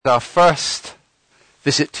Our first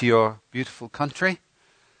visit to your beautiful country,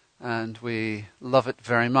 and we love it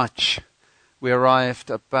very much. We arrived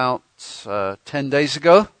about 10 days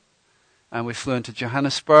ago, and we flew into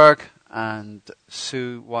Johannesburg, and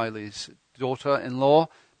Sue Wiley's daughter-in-law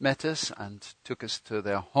met us and took us to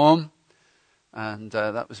their home, and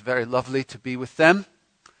that was very lovely to be with them.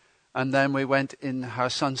 And then we went in, her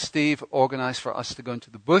son Steve organized for us to go into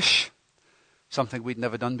the bush, something we'd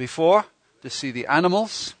never done before, to see the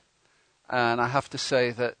animals. And I have to say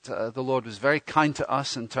that the Lord was very kind to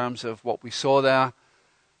us in terms of what we saw there.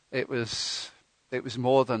 It was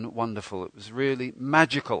more than wonderful. It was really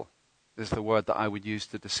magical, is the word that I would use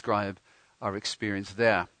to describe our experience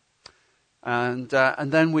there. And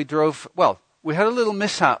then we drove, we had a little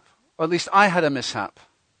mishap, or at least I had a mishap,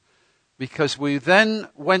 because we then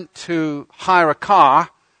went to hire a car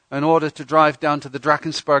in order to drive down to the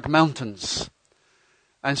Drakensberg Mountains.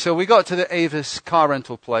 And so we got to the Avis car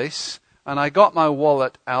rental place, and I got my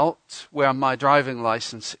wallet out where my driving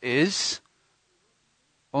license is,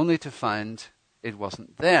 only to find it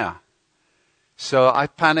wasn't there. So I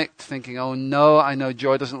panicked, thinking, oh no, I know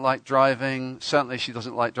Joy doesn't like driving. Certainly she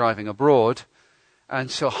doesn't like driving abroad.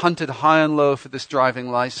 And so hunted high and low for this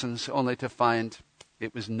driving license, only to find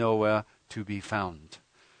it was nowhere to be found.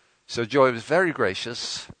 So Joy was very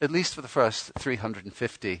gracious, at least for the first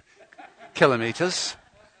 350 kilometers.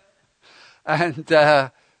 And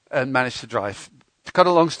managed to drive. To cut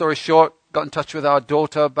a long story short, got in touch with our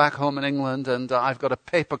daughter back home in England, and I've got a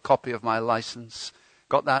paper copy of my license.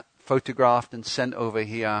 Got that photographed and sent over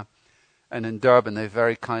here. And in Durban, they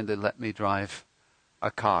very kindly let me drive a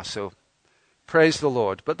car. So praise the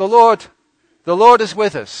Lord. But the Lord is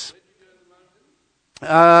with us.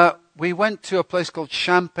 We went to a place called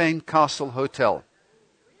Champagne Castle Hotel.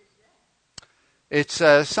 It's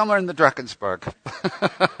somewhere in the Drakensberg.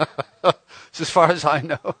 As far as I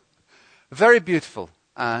know. Very beautiful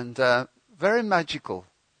and very magical.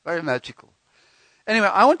 Very magical. Anyway,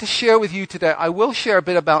 I want to share with you today, I will share a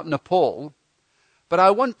bit about Nepal, but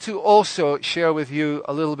I want to also share with you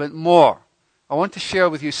a little bit more. I want to share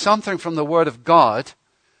with you something from the Word of God,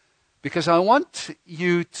 because I want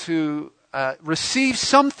you to receive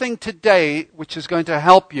something today which is going to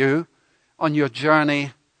help you on your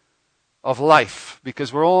journey of life,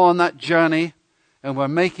 because we're all on that journey and we're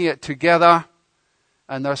making it together,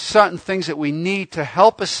 and there are certain things that we need to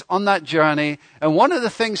help us on that journey, and one of the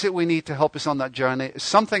things that we need to help us on that journey is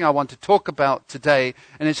something I want to talk about today,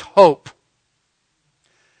 and it's hope.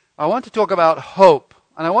 I want to talk about hope,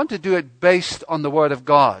 and I want to do it based on the Word of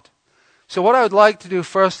God. So what I would like to do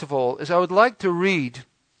first of all is I would like to read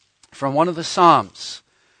from one of the Psalms.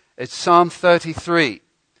 It's Psalm 33.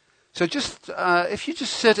 So just, if you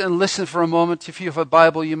just sit and listen for a moment, if you have a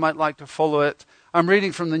Bible, you might like to follow it. I'm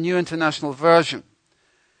reading from the New International Version.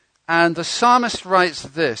 And the psalmist writes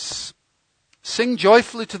this: "Sing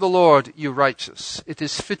joyfully to the Lord, you righteous. It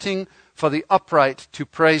is fitting for the upright to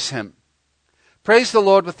praise him. Praise the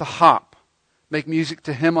Lord with the harp. Make music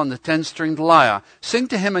to him on the 10-stringed lyre. Sing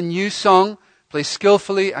to him a new song. Play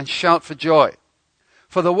skillfully and shout for joy.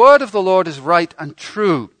 For the word of the Lord is right and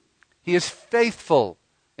true. He is faithful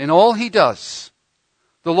in all he does.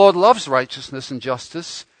 The Lord loves righteousness and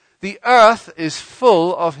justice. The earth is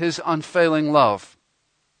full of his unfailing love.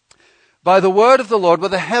 By the word of the Lord were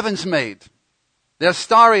the heavens made, their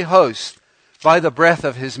starry host by the breath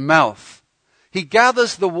of his mouth. He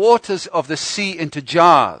gathers the waters of the sea into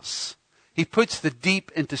jars. He puts the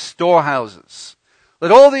deep into storehouses.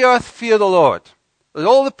 Let all the earth fear the Lord. Let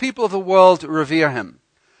all the people of the world revere him.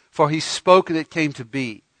 For he spoke and it came to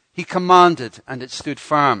be. He commanded and it stood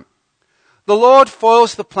firm. The Lord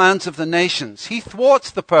foils the plans of the nations. He thwarts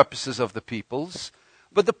the purposes of the peoples.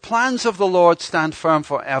 But the plans of the Lord stand firm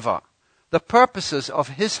forever, the purposes of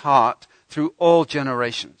his heart through all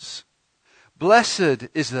generations. Blessed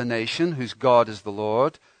is the nation whose God is the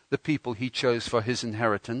Lord, the people he chose for his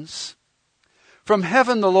inheritance. From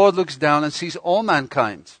heaven the Lord looks down and sees all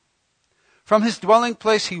mankind. From his dwelling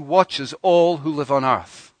place he watches all who live on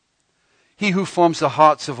earth. He who forms the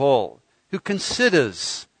hearts of all, who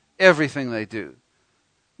considers everything they do.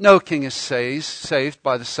 No king is saved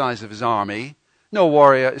by the size of his army. No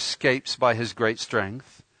warrior escapes by his great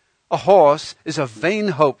strength. A horse is a vain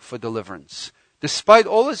hope for deliverance. Despite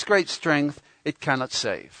all its great strength, it cannot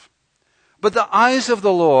save. But the eyes of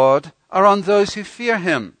the Lord are on those who fear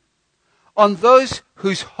him, on those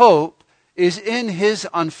whose hope is in his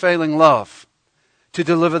unfailing love, to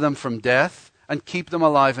deliver them from death and keep them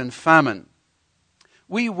alive in famine.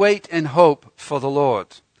 We wait in hope for the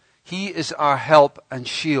Lord. He is our help and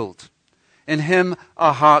shield. In him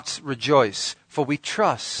our hearts rejoice, for we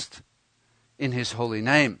trust in his holy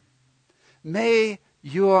name. May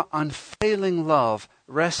your unfailing love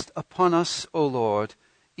rest upon us, O Lord,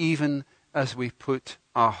 even as we put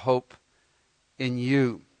our hope in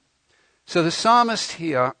you. So the psalmist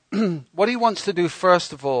here, what he wants to do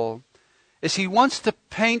first of all, is he wants to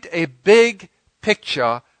paint a big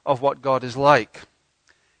picture of what God is like.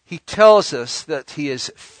 He tells us that he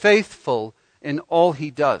is faithful in all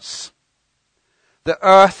he does. The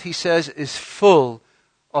earth, he says, is full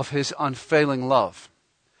of his unfailing love.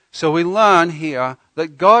 So we learn here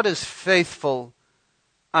that God is faithful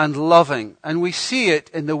and loving, and we see it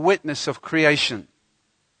in the witness of creation.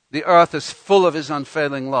 The earth is full of his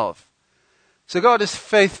unfailing love. So God is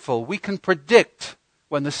faithful. We can predict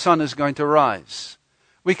when the sun is going to rise.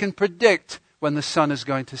 We can predict when the sun is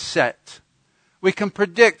going to set. We can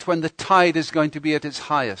predict when the tide is going to be at its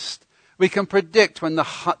highest. We can predict when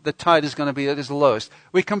the tide is going to be at its lowest.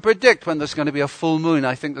 We can predict when there's going to be a full moon.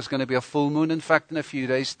 I think there's going to be a full moon, in fact, in a few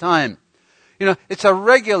days' time. You know, it's a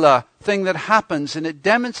regular thing that happens, and it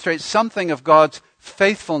demonstrates something of God's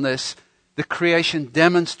faithfulness. The creation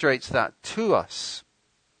demonstrates that to us.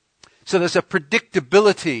 So there's a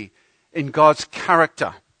predictability in God's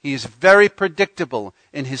character. He is very predictable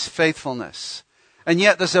in his faithfulness. And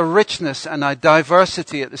yet there's a richness and a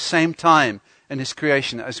diversity at the same time in his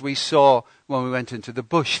creation, as we saw when we went into the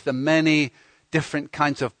bush. The many different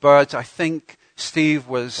kinds of birds. I think Steve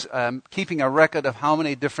was keeping a record of how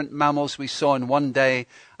many different mammals we saw in one day.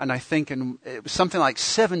 And I think it was something like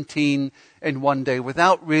 17 in one day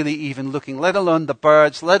without really even looking, let alone the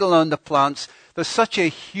birds, let alone the plants. There's such a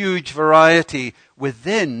huge variety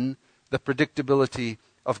within the predictability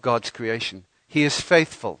of God's creation. He is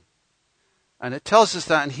faithful. And it tells us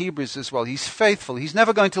that in Hebrews as well. He's faithful. He's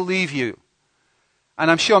never going to leave you. And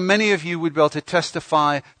I'm sure many of you would be able to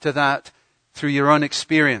testify to that through your own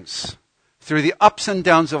experience, through the ups and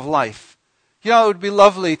downs of life. You know, it would be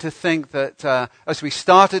lovely to think that as we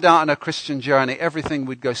started out on a Christian journey, everything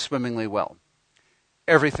would go swimmingly well.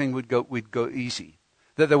 Everything would go easy.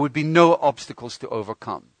 That there would be no obstacles to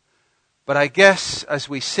overcome. But I guess as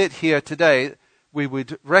we sit here today, we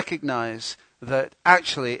would recognize that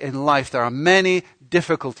actually in life there are many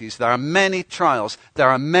difficulties, there are many trials, there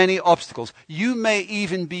are many obstacles. You may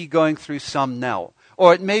even be going through some now.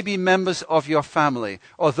 Or it may be members of your family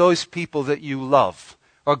or those people that you love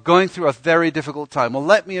are going through a very difficult time. Well,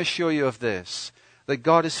 let me assure you of this, that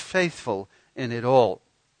God is faithful in it all.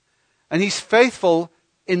 And he's faithful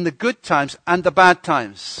in the good times and the bad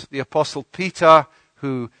times. The Apostle Peter,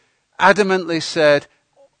 who adamantly said,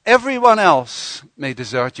 everyone else may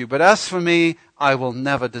desert you, but as for me, I will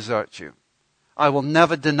never desert you. I will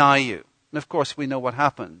never deny you. And of course, we know what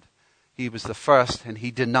happened. He was the first, and he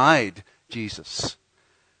denied Jesus.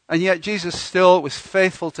 And yet Jesus still was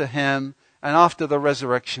faithful to him, and after the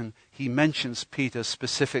resurrection, he mentions Peter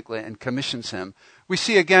specifically and commissions him. We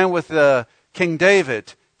see again with King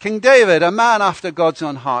David. King David, a man after God's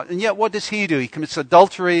own heart. And yet what does he do? He commits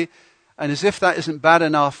adultery, and as if that isn't bad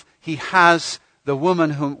enough, he has the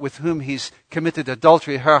woman with whom he's committed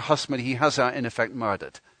adultery, her husband, he has her in effect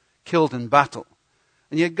murdered, killed in battle.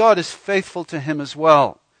 And yet God is faithful to him as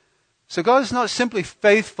well. So God is not simply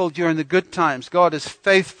faithful during the good times. God is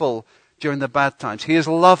faithful during the bad times. He is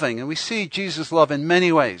loving, and we see Jesus' love in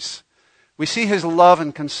many ways. We see his love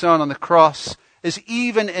and concern on the cross is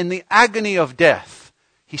even in the agony of death.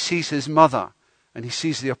 He sees his mother, and he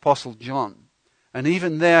sees the Apostle John. And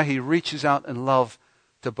even there he reaches out in love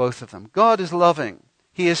to both of them. God is loving.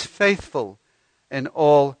 He is faithful in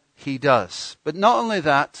all he does. But not only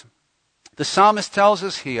that, the psalmist tells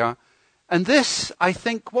us here, and this, I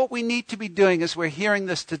think, what we need to be doing as we're hearing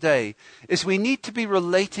this today, is we need to be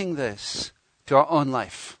relating this to our own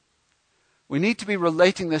life. We need to be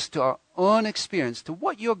relating this to our own experience, to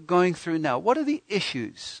what you're going through now. What are the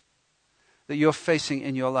issues that you're facing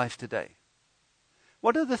in your life today?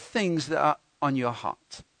 What are the things that are on your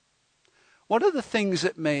heart? What are the things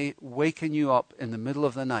that may waken you up in the middle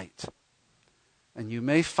of the night? And you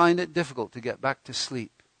may find it difficult to get back to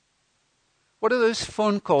sleep. What are those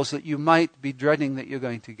phone calls that you might be dreading that you're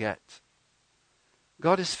going to get?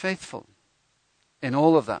 God is faithful in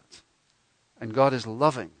all of that. And God is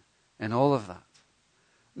loving in all of that.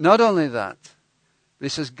 Not only that, but he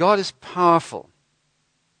says God is powerful.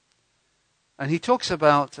 And he talks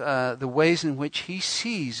about the ways in which he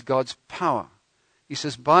sees God's power. He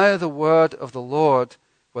says, by the word of the Lord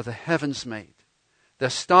were the heavens made, their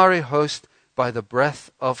starry host by the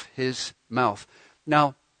breath of his mouth.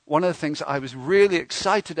 Now, one of the things I was really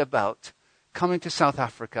excited about coming to South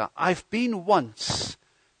Africa, I've been once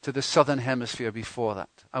to the southern hemisphere before that.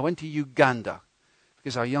 I went to Uganda.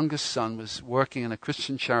 because our youngest son was working in a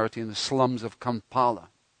Christian charity in the slums of Kampala.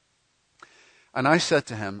 And I said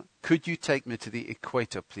to him, could you take me to the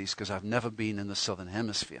equator, please, because I've never been in the southern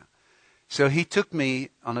hemisphere. So he took me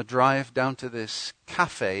on a drive down to this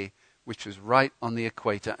cafe, which was right on the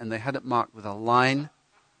equator, and they had it marked with a line.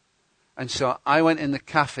 And so I went in the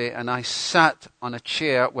cafe, and I sat on a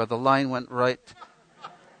chair where the line went right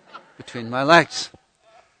between my legs.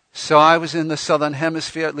 So I was in the southern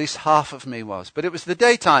hemisphere, at least half of me was. But it was the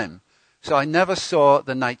daytime, so I never saw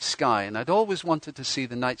the night sky. And I'd always wanted to see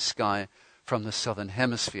the night sky from the southern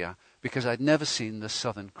hemisphere, because I'd never seen the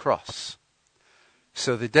Southern Cross.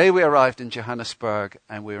 So the day we arrived in Johannesburg,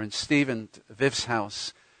 and we were in Steve and Viv's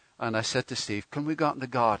house, and I said to Steve, can we go out in the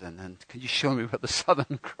garden, and can you show me where the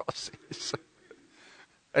Southern Cross is?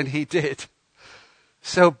 And he did.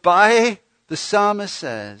 So the psalmist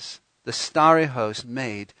says, the starry host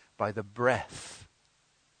made by the breath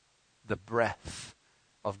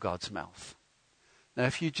of God's mouth. Now,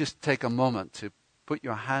 if you just take a moment to put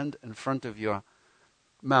your hand in front of your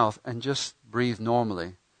mouth and just breathe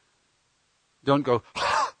normally. Don't go,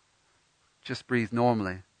 just breathe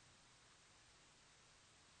normally.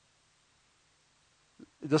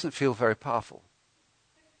 It doesn't feel very powerful,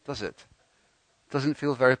 does it? It doesn't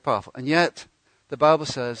feel very powerful. And yet, the Bible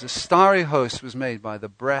says, the starry host was made by the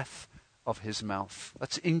breath of his mouth.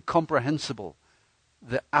 That's incomprehensible,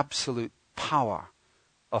 the absolute power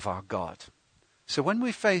of our God. So when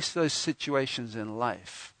we face those situations in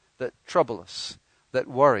life that trouble us, that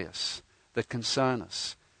worry us, that concern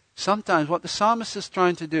us, sometimes what the psalmist is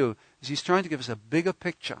trying to do is he's trying to give us a bigger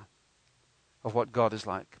picture of what God is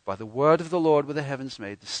like. By the word of the Lord were the heavens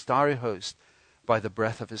made, the starry host by the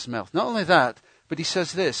breath of his mouth. Not only that, but he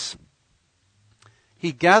says this,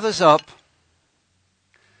 he gathers up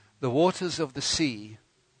the waters of the sea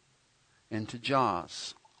into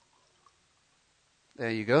jars.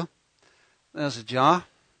 There you go. There's a jar.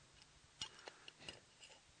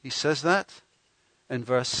 He says that in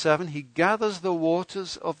verse 7. He gathers the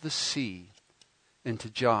waters of the sea into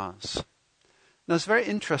jars. Now it's very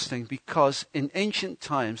interesting because in ancient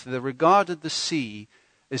times they regarded the sea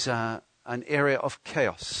as an area of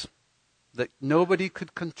chaos that nobody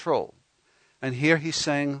could control. And here he's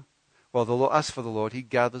saying, well, as for the Lord, he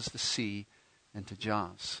gathers the sea into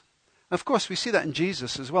jars. And of course, we see that in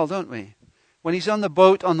Jesus as well, don't we? When he's on the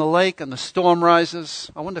boat on the lake and the storm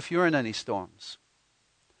rises, I wonder if you're in any storms.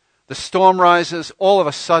 The storm rises, all of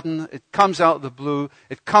a sudden, it comes out of the blue,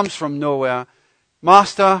 it comes from nowhere.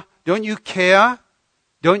 Master, don't you care?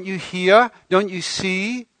 Don't you hear? Don't you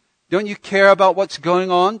see? Don't you care about what's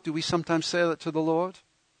going on? Do we sometimes say that to the Lord?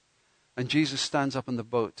 And Jesus stands up in the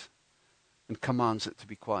boat and commands it to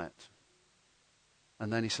be quiet.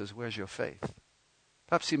 And then he says, where's your faith?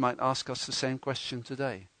 Perhaps he might ask us the same question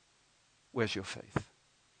today. Where's your faith?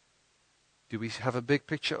 Do we have a big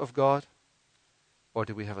picture of God? Or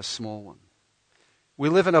do we have a small one? We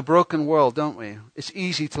live in a broken world, don't we? It's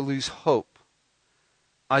easy to lose hope.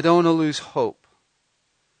 I don't want to lose hope.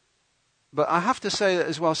 But I have to say that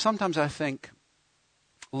as well, sometimes I think,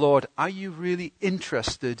 Lord, are you really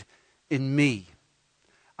interested in me?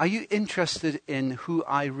 Are you interested in who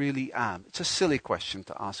I really am? It's a silly question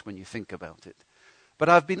to ask when you think about it. But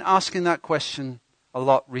I've been asking that question a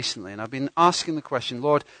lot recently. And I've been asking the question,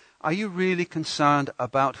 Lord, are you really concerned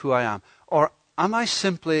about who I am? Or am I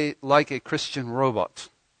simply like a Christian robot?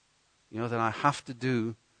 You know, that I have to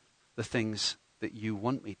do the things that you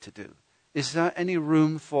want me to do. Is there any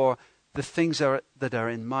room for the things that are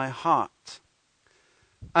in my heart?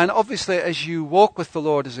 And obviously, as you walk with the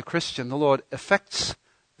Lord as a Christian, the Lord affects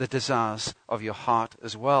the desires of your heart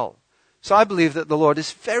as well. So I believe that the Lord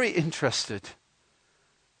is very interested.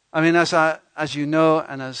 I mean, as you know,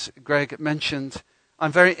 and as Greg mentioned,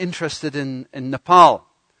 I'm very interested in Nepal.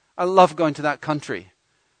 I love going to that country.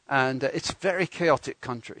 And it's a very chaotic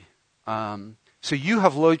country. So you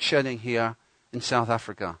have load shedding here in South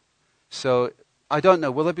Africa. So I don't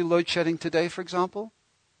know, will there be load shedding today, for example?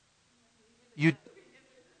 You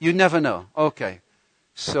never know. Okay.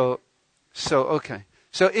 So okay.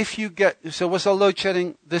 So was there load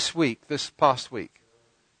shedding this past week?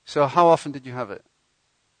 So how often did you have it?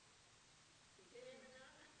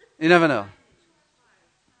 You never know.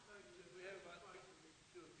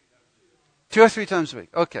 2 or 3 times a week.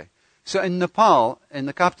 Okay. So in Nepal, in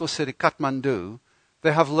the capital city, Kathmandu,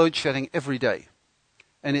 they have load shedding every day.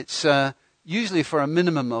 And it's usually for a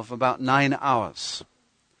minimum of about 9 hours.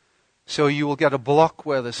 So you will get a block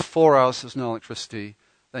where there's 4 hours there's no electricity,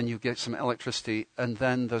 then you get some electricity, and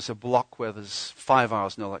then there's a block where there's 5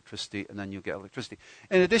 hours no electricity, and then you get electricity.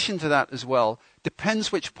 In addition to that as well,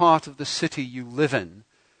 depends which part of the city you live in,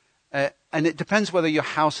 And it depends whether your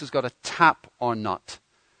house has got a tap or not.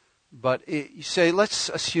 But you say, let's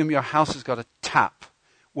assume your house has got a tap.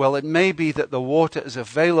 Well, it may be that the water is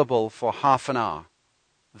available for half an hour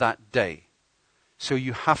that day. So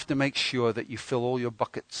you have to make sure that you fill all your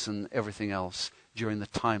buckets and everything else during the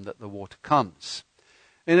time that the water comes.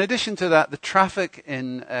 In addition to that, the traffic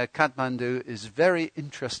in Kathmandu is very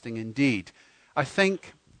interesting indeed. I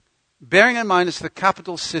think, bearing in mind it's the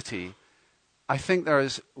capital city, I think there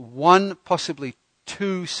is one, possibly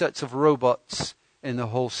two sets of robots in the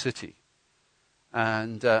whole city.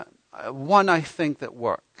 And one I think that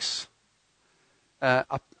works.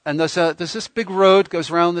 And there's this big road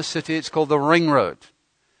goes around the city. It's called the Ring Road.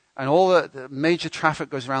 And all the major traffic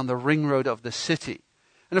goes around the Ring Road of the city.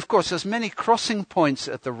 And of course, there's many crossing points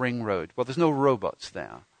at the Ring Road. Well, there's no robots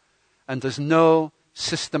there. And there's no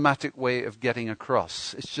systematic way of getting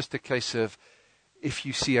across. It's just a case of if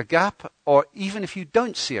you see a gap, or even if you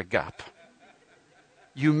don't see a gap,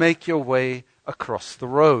 you make your way across the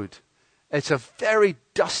road. It's a very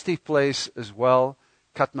dusty place as well,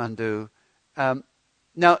 Kathmandu.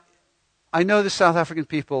 Now, I know the South African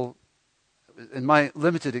people, in my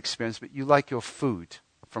limited experience, but you like your food,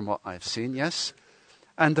 from what I've seen, yes?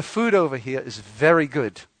 And the food over here is very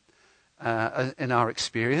good in our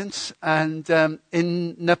experience. And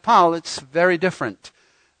in Nepal, it's very different.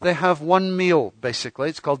 They have one meal, basically.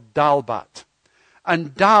 It's called dal bhat.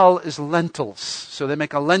 And dal is lentils. So they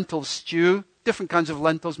make a lentil stew, different kinds of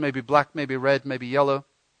lentils, maybe black, maybe red, maybe yellow.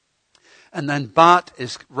 And then bhat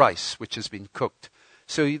is rice, which has been cooked.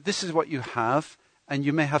 So this is what you have. And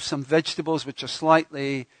you may have some vegetables which are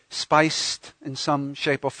slightly spiced in some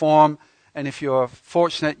shape or form. And if you're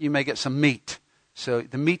fortunate, you may get some meat. So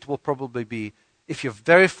the meat will probably be, if you're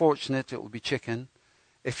very fortunate, it will be chicken.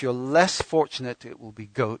 If you're less fortunate, it will be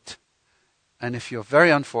goat. And if you're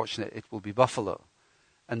very unfortunate, it will be buffalo.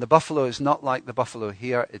 And the buffalo is not like the buffalo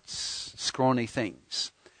here. It's scrawny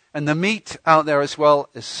things. And the meat out there as well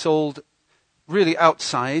is sold really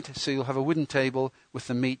outside. So you'll have a wooden table with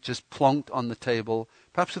the meat just plonked on the table,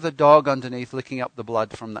 perhaps with a dog underneath licking up the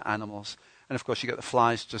blood from the animals. And of course, you get the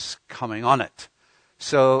flies just coming on it.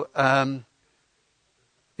 So,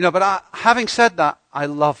 but having said that, I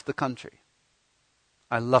love the country.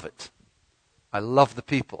 I love it. I love the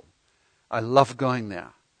people. I love going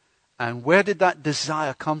there. And where did that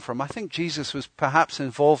desire come from? I think Jesus was perhaps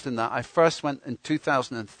involved in that. I first went in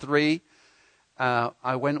 2003.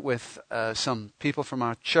 I went with some people from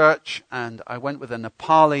our church, and I went with a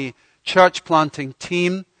Nepali church planting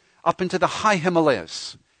team up into the high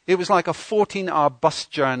Himalayas. It was like a 14-hour bus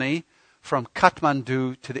journey from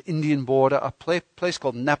Kathmandu to the Indian border, a place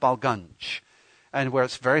called Nepal, and where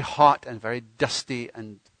it's very hot and very dusty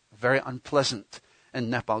and very unpleasant in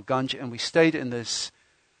Nepal. And we stayed in this,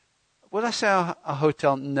 would I say a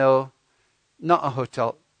hotel? No, not a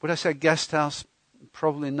hotel. Would I say a guest house?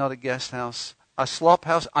 Probably not a guest house. A slop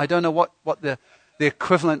house? I don't know what the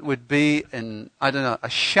equivalent would be in, I don't know, a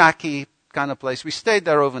shacky kind of place. We stayed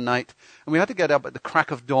there overnight, and we had to get up at the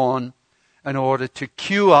crack of dawn in order to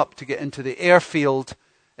queue up to get into the airfield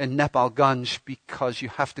in Nepal because you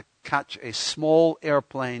have to catch a small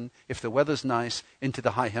airplane, if the weather's nice, into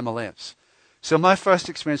the high Himalayas. So my first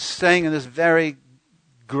experience staying in this very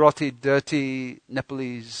grotty, dirty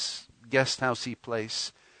Nepalese guest housey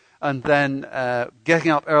place, and then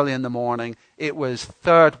getting up early in the morning. It was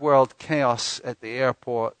third world chaos at the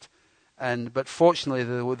airport. But fortunately,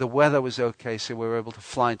 the weather was okay, so we were able to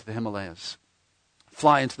fly into the Himalayas,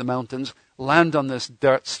 fly into the mountains, land on this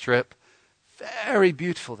dirt strip. Very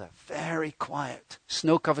beautiful there, very quiet.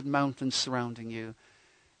 Snow-covered mountains surrounding you.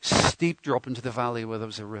 Steep drop into the valley where there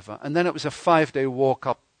was a river. And then it was a 5-day walk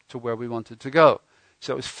up to where we wanted to go.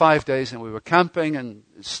 So it was 5 days, and we were camping, and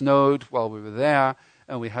it snowed while we were there,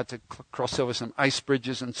 and we had to cross over some ice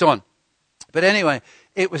bridges and so on. But anyway,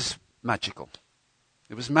 it was magical.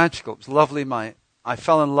 It was magical. It was lovely. I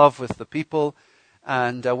fell in love with the people.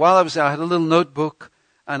 And while I was there, I had a little notebook,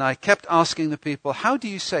 and I kept asking the people, how do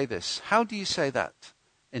you say this? How do you say that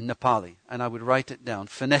in Nepali? And I would write it down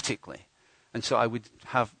phonetically. And so I would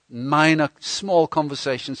have minor, small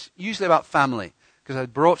conversations, usually about family, because I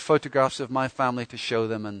brought photographs of my family to show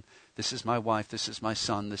them, and this is my wife, this is my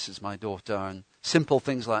son, this is my daughter, and simple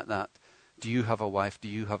things like that. Do you have a wife? Do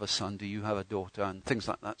you have a son? Do you have a daughter? And things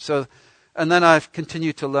like that. So, and then I've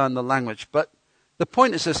continued to learn the language. But the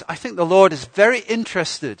point is this, I think the Lord is very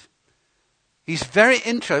interested. He's very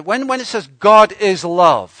interested. When it says God is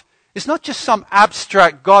love, it's not just some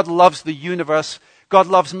abstract, God loves the universe, God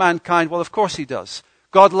loves mankind. Well, of course he does.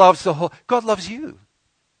 God loves God loves you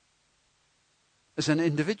as an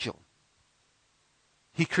individual.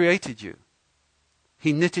 He created you.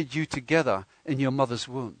 He knitted you together in your mother's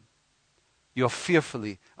womb. You're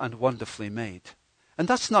fearfully and wonderfully made. And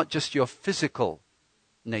that's not just your physical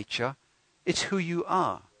nature. It's who you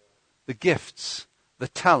are. The gifts, the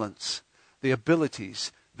talents, the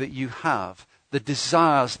abilities that you have, the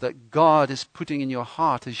desires that God is putting in your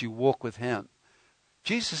heart as you walk with him.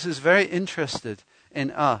 Jesus is very interested in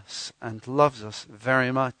us and loves us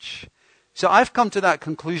very much. So I've come to that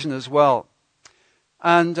conclusion as well.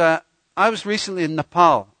 And I was recently in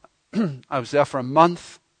Nepal. I was there for a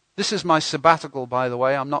month. This is my sabbatical, by the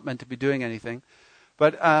way. I'm not meant to be doing anything.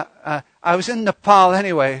 But I was in Nepal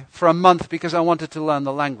anyway for a month because I wanted to learn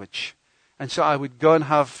the language. And so I would go and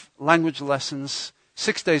have language lessons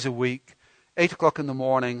 6 days a week, 8 o'clock in the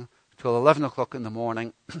morning till 11 o'clock in the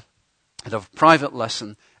morning. I'd have a private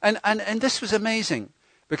lesson. And this was amazing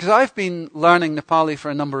because I've been learning Nepali for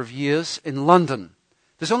a number of years in London.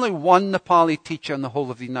 There's only one Nepali teacher in the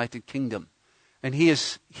whole of the United Kingdom. And he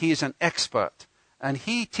is an expert. And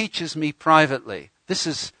he teaches me privately. This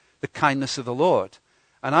is the kindness of the Lord.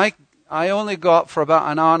 And I only got for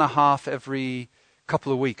about an hour and a half every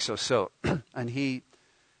couple of weeks or so. And he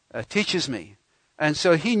teaches me. And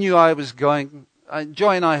so he knew I was going.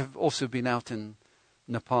 Joy and I have also been out in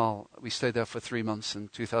Nepal. We stayed there for 3 months in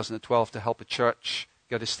 2012 to help a church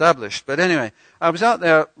get established. But anyway, I was out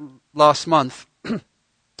there last month.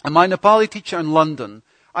 And my Nepali teacher in London,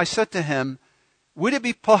 I said to him, would it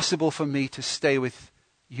be possible for me to stay with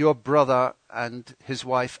your brother and his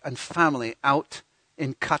wife and family out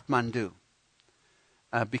in Kathmandu?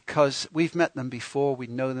 Because we've met them before, we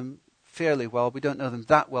know them fairly well. We don't know them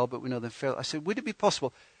that well, but we know them fairly. I said, would it be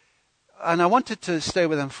possible? And I wanted to stay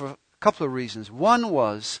with them for a couple of reasons. One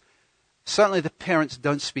was, certainly the parents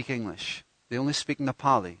don't speak English. They only speak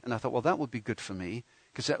Nepali. And I thought, well, that would be good for me,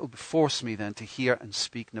 because that would force me then to hear and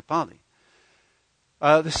speak Nepali.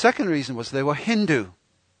 The second reason was they were Hindu.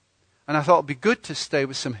 And I thought it would be good to stay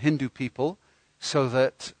with some Hindu people so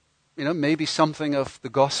that, maybe something of the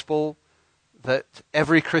gospel that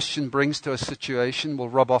every Christian brings to a situation will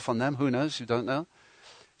rub off on them. Who knows? You don't know.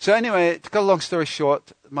 So anyway, to cut a long story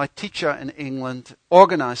short, my teacher in England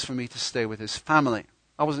organized for me to stay with his family.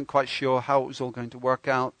 I wasn't quite sure how it was all going to work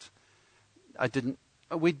out.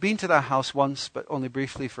 We'd been to their house once, but only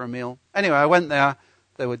briefly for a meal. Anyway, I went there.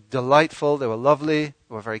 They were delightful. They were lovely.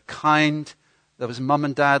 They were very kind. There was mum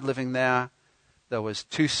and dad living there. There was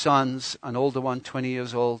 2 sons, an older one, 20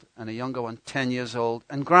 years old, and a younger one, 10 years old,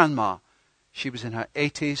 and grandma. She was in her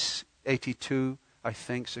 80s, 82, I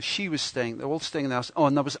think. So she was staying. They were all staying in the house. Oh,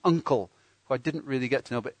 and there was uncle, who I didn't really get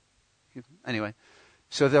to know, but anyway.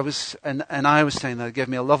 So there was, and I was staying there. They gave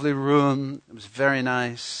me a lovely room. It was very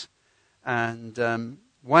nice. And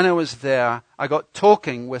when I was there, I got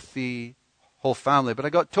talking with the whole family, but I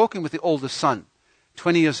got talking with the oldest son,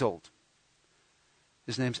 20 years old.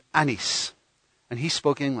 His name's Anis, and he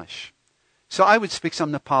spoke English. So I would speak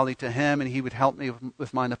some Nepali to him, and he would help me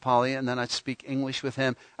with my Nepali, and then I'd speak English with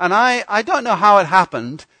him. And I don't know how it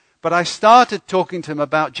happened, but I started talking to him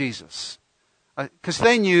about Jesus. Because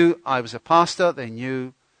they knew I was a pastor, they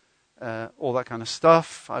knew all that kind of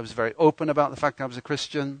stuff. I was very open about the fact I was a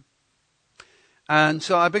Christian. And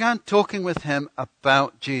so I began talking with him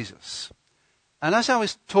about Jesus. And as I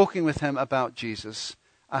was talking with him about Jesus,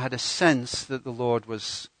 I had a sense that the Lord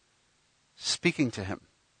was speaking to him.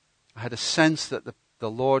 I had a sense that the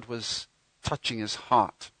Lord was touching his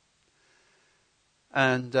heart.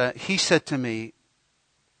 And he said to me,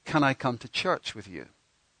 can I come to church with you?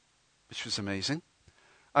 Which was amazing.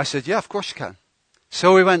 I said, yeah, of course you can.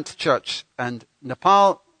 So we went to church. And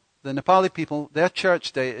Nepal, the Nepali people, their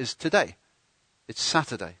church day is today. It's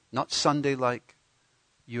Saturday, not Sunday like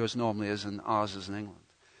yours normally is and ours is in England.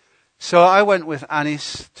 So I went with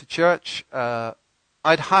Anis to church.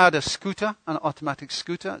 I'd hired a scooter, an automatic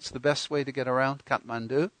scooter. It's the best way to get around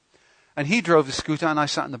Kathmandu. And he drove the scooter and I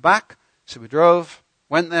sat in the back. So we drove,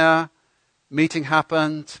 went there, meeting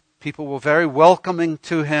happened. People were very welcoming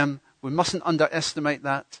to him. We mustn't underestimate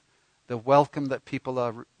that. The welcome that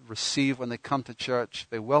people receive when they come to church.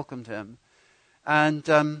 They welcomed him.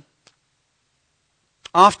 And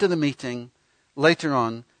after the meeting, later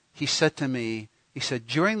on, he said to me,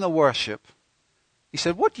 during the worship, he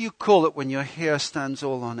said, what do you call it when your hair stands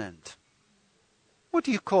all on end? What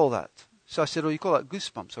do you call that? So I said, you call that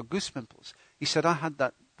goosebumps or goose pimples. He said, I had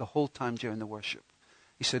that the whole time during the worship.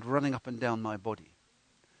 He said, running up and down my body.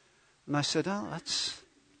 And I said, I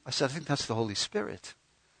think that's the Holy Spirit.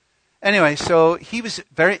 Anyway, so he was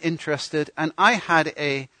very interested, and I had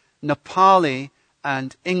a Nepali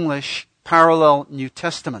and English parallel New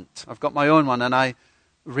Testament. I've got my own one, and I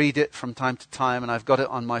read it from time to time, and I've got it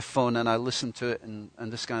on my phone, and I listen to it, and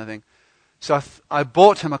this kind of thing. So I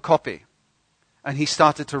bought him a copy, and he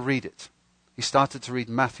started to read it. He started to read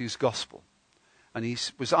Matthew's Gospel. And he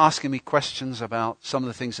was asking me questions about some of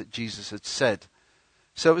the things that Jesus had said.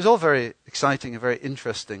 So it was all very exciting and very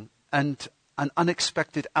interesting, and an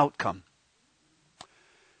unexpected outcome.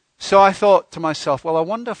 So I thought to myself, well, I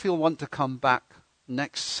wonder if he'll want to come back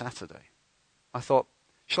next Saturday. I thought,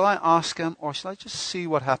 shall I ask him, or shall I just see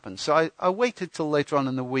what happens? So I waited till later on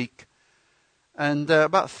in the week. And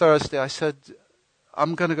about Thursday, I said,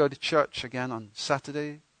 I'm going to go to church again on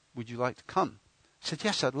Saturday. Would you like to come? He said,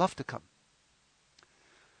 yes, I'd love to come.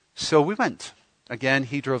 So we went. Again,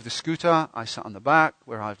 he drove the scooter. I sat on the back.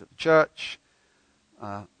 We arrived at the church.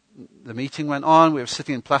 The meeting went on. We were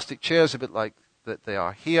sitting in plastic chairs, a bit like that they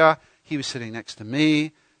are here. He was sitting next to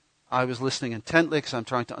me. I was listening intently because I'm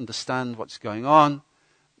trying to understand what's going on.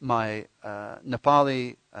 My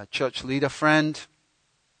Nepali church leader friend,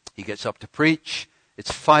 he gets up to preach.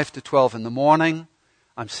 It's 5 to 12 in the morning.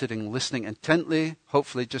 I'm sitting listening intently,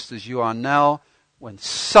 hopefully just as you are now, when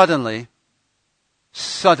suddenly,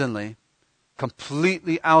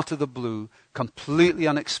 completely out of the blue, completely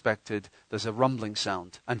unexpected, there's a rumbling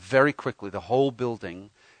sound. And very quickly, the whole building,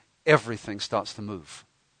 everything starts to move.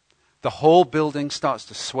 The whole building starts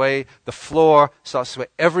to sway. The floor starts to sway.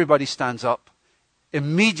 Everybody stands up.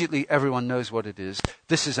 Immediately, everyone knows what it is.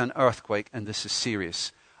 This is an earthquake, and this is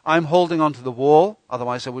serious. I'm holding onto the wall,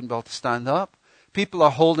 otherwise I wouldn't be able to stand up. People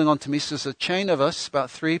are holding onto me. So there's a chain of us,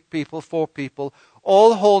 about 3 people, 4 people,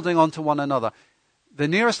 all holding onto one another. The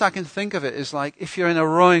nearest I can think of it is like if you're in a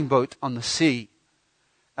rowing boat on the sea,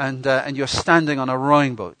 and you're standing on a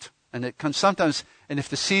rowing boat. And it can sometimes, and if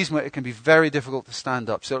the sea's wet, it can be very difficult to stand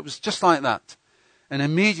up. So it was just like that. And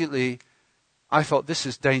immediately, I thought, this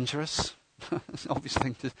is dangerous. It's an obvious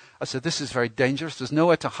thing to, I said, this is very dangerous. There's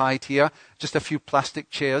nowhere to hide here. Just a few plastic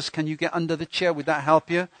chairs. Can you get under the chair? Would that help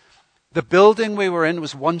you? The building we were in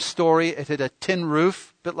was 1 story. It had a tin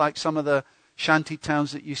roof, a bit like some of the shanty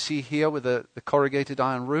towns that you see here with the corrugated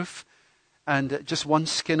iron roof. And just 1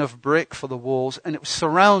 skin of brick for the walls. And it was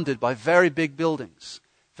surrounded by very big buildings.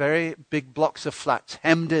 Very big blocks of flats,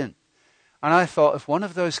 hemmed in. And I thought, if one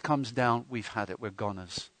of those comes down, we've had it. We're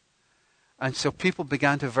goners. And so people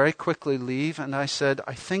began to very quickly leave. And I said,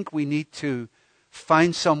 I think we need to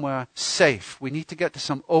find somewhere safe. We need to get to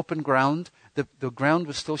some open ground. The ground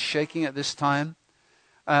was still shaking at this time.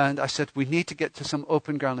 And I said, we need to get to some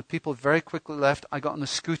open ground. And people very quickly left. I got on the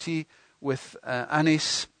scooty with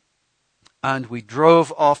Anis. And we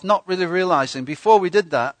drove off, not really realizing. Before we did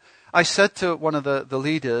that, I said to one of the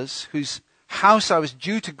leaders, whose house I was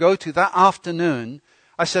due to go to that afternoon,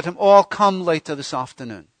 I said to him, I'll come later this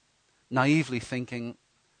afternoon. Naively thinking,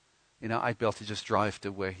 I'd be able to just drive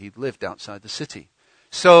to where he lived outside the city.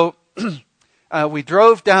 So we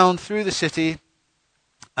drove down through the city,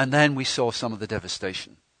 and then we saw some of the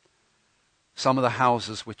devastation. Some of the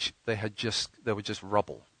houses which they were just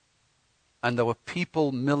rubble. And there were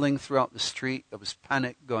people milling throughout the street. There was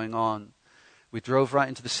panic going on. We drove right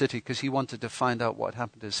into the city because he wanted to find out what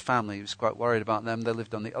happened to his family. He was quite worried about them. They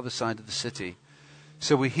lived on the other side of the city.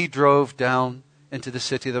 So he drove down into the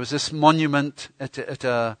city. There was this monument at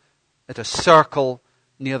a circle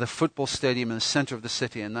near the football stadium in the center of the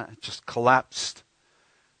city, and that just collapsed.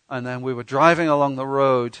 And then we were driving along the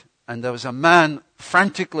road, and there was a man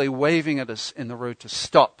frantically waving at us in the road to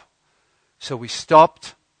stop. So we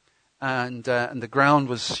stopped, and the ground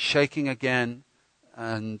was shaking again,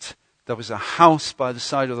 and there was a house by the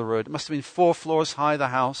side of the road. It must have been 4 floors high, the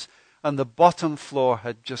house, and the bottom floor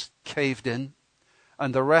had just caved in.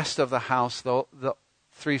 And the rest of the house, the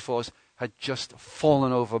 3 floors, had just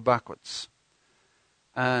fallen over backwards.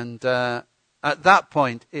 And at that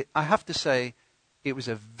point, I have to say, it was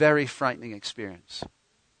a very frightening experience.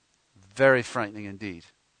 Very frightening indeed.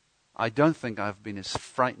 I don't think I've been as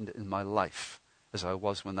frightened in my life as I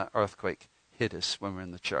was when that earthquake hit us when we were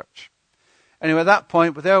in the church. Anyway, at that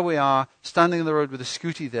point, there we are, standing on the road with a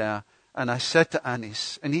scooty there, and I said to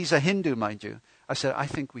Anis, and he's a Hindu, mind you, I said, I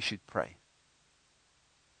think we should pray.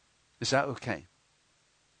 Is that okay?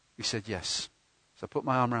 He said, yes. So I put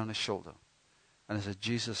my arm around his shoulder, and I said,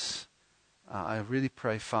 Jesus, I really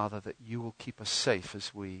pray, Father, that you will keep us safe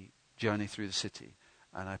as we journey through the city,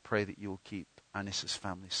 and I pray that you will keep Anis's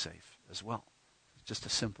family safe as well. Just a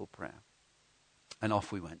simple prayer. And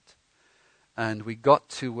off we went. And we got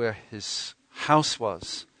to where his house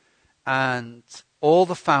was, and all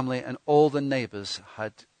the family and all the neighbors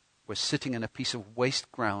were sitting in a piece of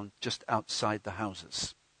waste ground just outside the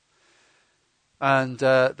houses. And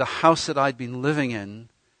the house that I'd been living in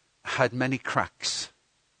had many cracks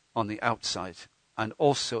on the outside, and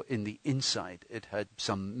also in the inside it had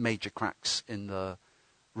some major cracks in the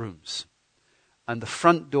rooms. And the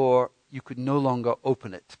front door, you could no longer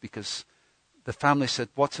open it because the family said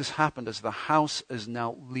what has happened is the house is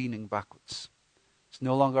now leaning backwards. It's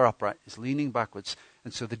no longer upright, it's leaning backwards.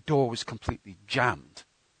 And so the door was completely jammed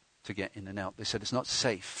to get in and out. They said it's not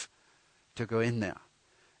safe to go in there.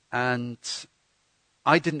 And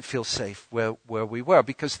I didn't feel safe where we were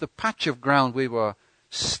because the patch of ground we were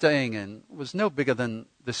staying in was no bigger than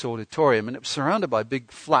this auditorium, and it was surrounded by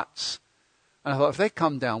big flats. And I thought, if they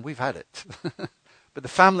come down, we've had it. But the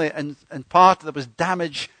family, and part there was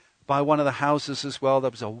damage by one of the houses as well.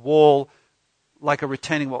 There was a wall, like a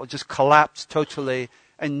retaining wall, it just collapsed totally,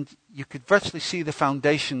 and you could virtually see the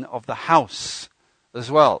foundation of the house as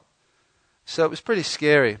well. So it was pretty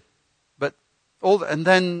scary. But and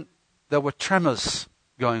then there were tremors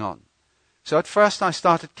going on. So at first I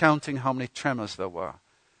started counting how many tremors there were,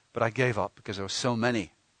 but I gave up because there were so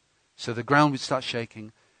many. So the ground would start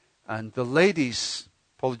shaking, and the ladies,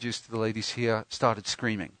 apologies to the ladies here, started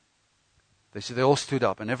screaming. They all stood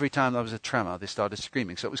up, and every time there was a tremor, they started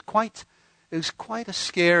screaming. So it was quite a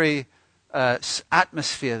scary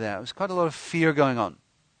atmosphere there. It was quite a lot of fear going on.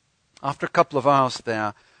 After a couple of hours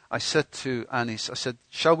there, I said to Anis, I said,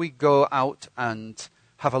 shall we go out and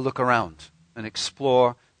have a look around and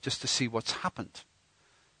explore just to see what's happened?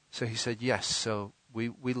 So he said yes. So we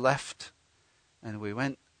left and we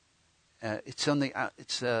went. It's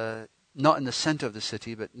not in the center of the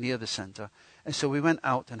city, but near the center. And so we went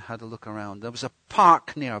out and had a look around. There was a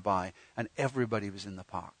park nearby, and everybody was in the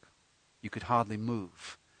park. You could hardly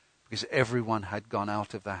move because everyone had gone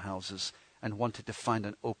out of their houses and wanted to find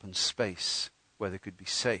an open space where they could be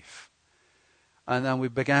safe. And then we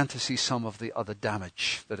began to see some of the other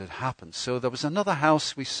damage that had happened. So there was another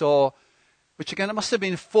house we saw, which again, it must have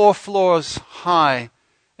been 4 floors high.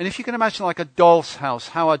 And if you can imagine like a doll's house,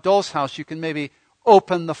 how a doll's house, you can maybe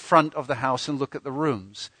open the front of the house and look at the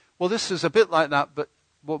rooms. Well, this is a bit like that, but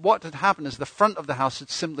what had happened is the front of the house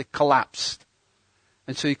had simply collapsed.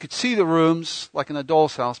 And so you could see the rooms, like in a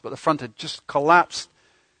doll's house, but the front had just collapsed.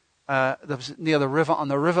 There was near the river, on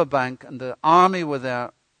the riverbank, and the army were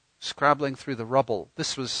there scrabbling through the rubble.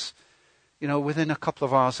 This was, within a couple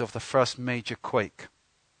of hours of the first major quake.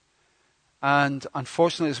 And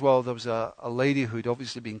unfortunately as well, there was a lady who'd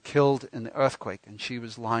obviously been killed in the earthquake, and she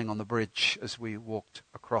was lying on the bridge as we walked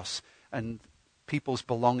across. And people's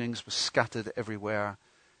belongings were scattered everywhere.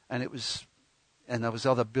 And there was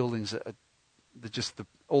other buildings that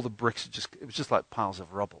all the bricks, it was just like piles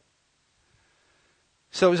of rubble.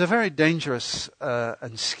 So it was a very dangerous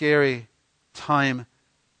and scary time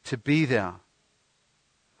to be there.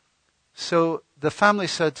 So the family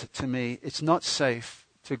said to me, it's not safe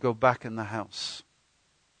to go back in the house.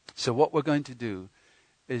 So what we're going to do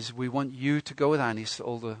is we want you to go with Anis, the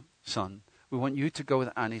older son. We want you to go with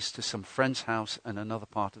Anis to some friend's house in another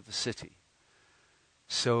part of the city.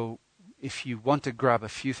 So if you want to grab a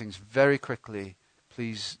few things very quickly,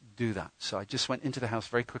 please do that. So I just went into the house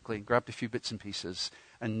very quickly and grabbed a few bits and pieces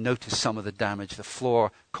and noticed some of the damage. The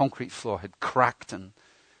floor, concrete floor, had cracked and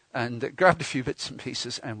grabbed a few bits and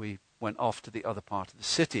pieces, and we went off to the other part of the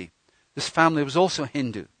city. This family was also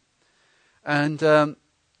Hindu. And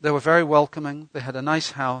they were very welcoming. They had a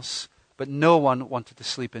nice house, but no one wanted to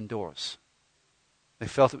sleep indoors. They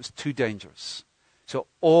felt it was too dangerous. So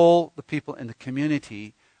all the people in the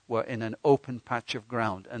community were in an open patch of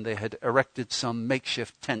ground, and they had erected some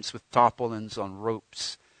makeshift tents with tarpaulins on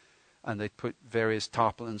ropes, and they put various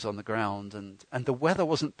tarpaulins on the ground. And the weather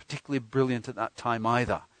wasn't particularly brilliant at that time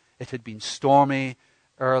either. It had been stormy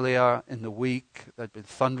earlier in the week. There had been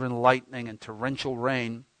thunder and lightning and torrential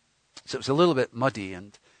rain. So it was a little bit muddy,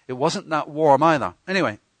 and it wasn't that warm either.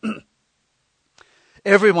 Anyway,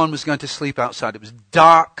 everyone was going to sleep outside. It was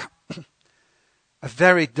dark,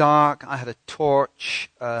 very dark. I had a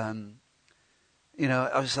torch. There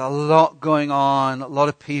was a lot going on, a lot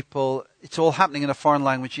of people. It's all happening in a foreign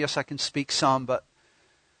language. Yes, I can speak some,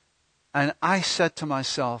 and I said to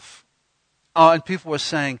myself, and people were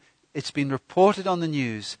saying, it's been reported on the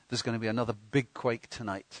news there's going to be another big quake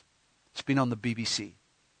tonight. It's been on the BBC,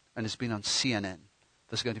 and it's been on CNN.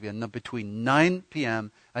 There's going to be between 9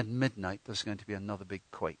 p.m. and midnight, there's going to be another big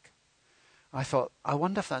quake. I thought, I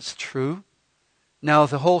wonder if that's true. Now,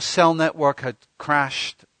 the whole cell network had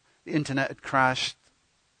crashed, the internet had crashed,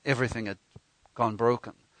 everything had gone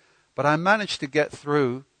broken. But I managed to get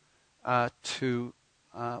through to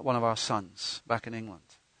one of our sons back in England.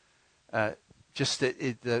 The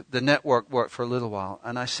network worked for a little while.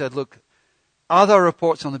 And I said, look, are there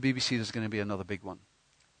reports on the BBC there's going to be another big one?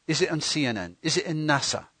 Is it on CNN? Is it in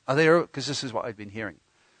NASA? Are there? Because this is what I'd been hearing.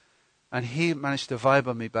 And he managed to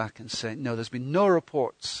vibe me back and say, no, there's been no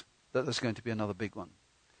reports that there's going to be another big one.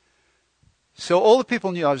 So all the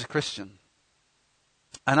people knew I was a Christian.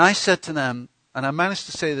 And I said to them, and I managed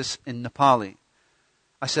to say this in Nepali,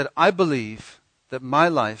 I said, I believe that my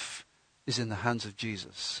life is in the hands of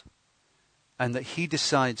Jesus and that he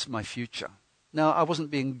decides my future. Now, I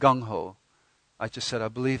wasn't being gung-ho. I just said, I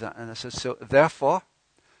believe that. And I said, so therefore,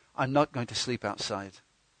 I'm not going to sleep outside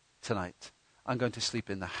tonight. I'm going to sleep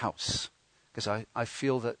in the house because I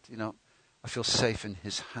feel that, I feel safe in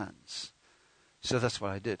his hands. So that's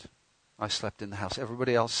what I did. I slept in the house.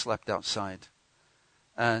 Everybody else slept outside.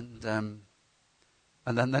 And then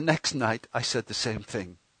the next night, I said the same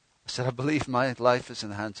thing. I said, I believe my life is in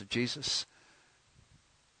the hands of Jesus.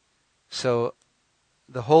 So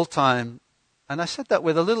the whole time, and I said that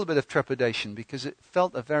with a little bit of trepidation because it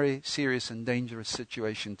felt a very serious and dangerous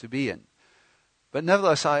situation to be in. But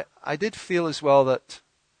nevertheless, I did feel as well that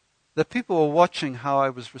the people were watching how I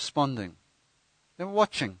was responding. They were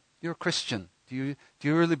watching. You're a Christian. Do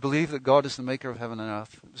you really believe that God is the maker of heaven and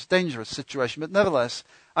earth? It was a dangerous situation, but nevertheless,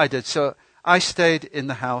 I did. So I stayed in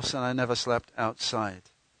the house and I never slept outside.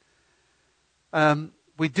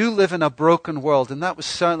 We do live in a broken world, and that was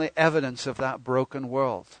certainly evidence of that broken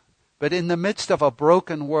world. But in the midst of a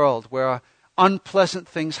broken world where unpleasant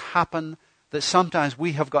things happen that sometimes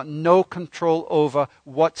we have got no control over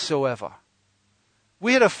whatsoever.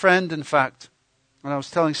 We had a friend, in fact, and I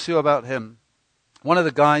was telling Sue about him, one of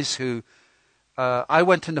the guys who I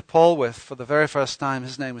went to Nepal with for the very first time.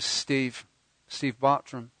 His name was Steve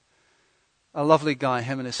Bartram. A lovely guy.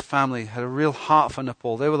 Him and his family had a real heart for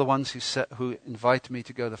Nepal. They were the ones who invited me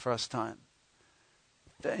to go the first time.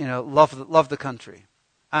 Love the country.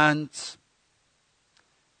 And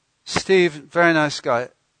Steve, very nice guy.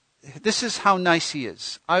 This is how nice he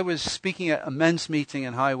is. I was speaking at a men's meeting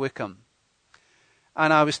in High Wycombe,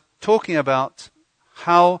 and I was talking about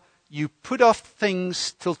how you put off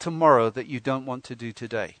things till tomorrow that you don't want to do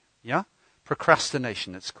today. Yeah?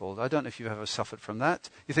 Procrastination, it's called. I don't know if you've ever suffered from that.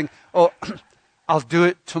 You think, I'll do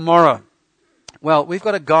it tomorrow. Well, we've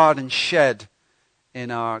got a garden shed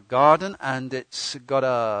in our garden, and it's got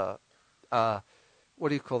a what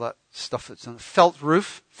do you call that stuff that's on felt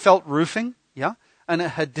roofing, yeah? And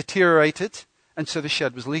it had deteriorated, and so the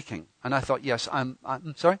shed was leaking. And I thought, yes, I'm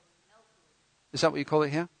sorry? Is that what you call it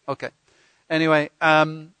here? Okay. Anyway,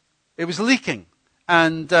 it was leaking.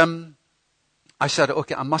 And I said,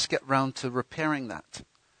 okay, I must get round to repairing that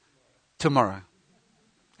tomorrow.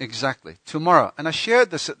 Exactly, tomorrow. And I shared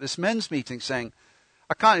this at this men's meeting saying,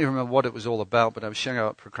 I can't even remember what it was all about, but I was sharing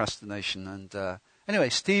about procrastination. And anyway,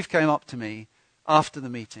 Steve came up to me after the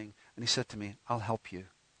meeting, and he said to me, I'll help you.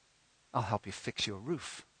 I'll help you fix your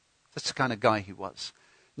roof. That's the kind of guy he was.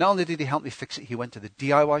 Not only did he help me fix it, he went to the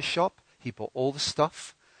DIY shop. He bought all the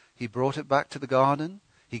stuff. He brought it back to the garden.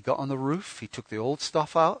 He got on the roof. He took the old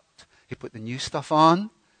stuff out. He put the new stuff on.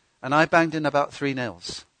 And I banged in about 3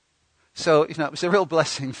 nails. So, it was a real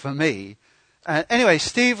blessing for me. Anyway,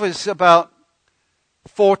 Steve was about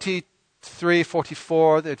 43,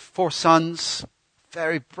 44. They had 4 sons.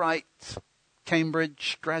 Very bright,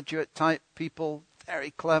 Cambridge graduate type people.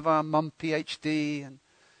 Very clever, mum PhD, and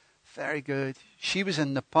very good. She was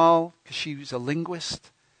in Nepal because she was a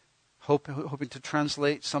linguist, hoping to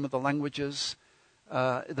translate some of the languages,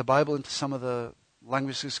 the Bible into some of the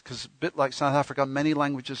languages, because a bit like South Africa, many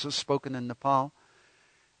languages are spoken in Nepal.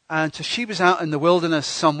 And so she was out in the wilderness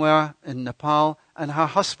somewhere in Nepal, and her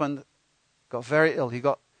husband got very ill.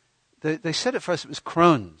 They said at first it was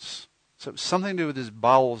Crohn's, so it was something to do with his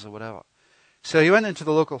bowels or whatever. So he went into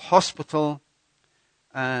the local hospital.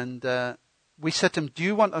 And we said to him, do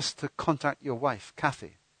you want us to contact your wife,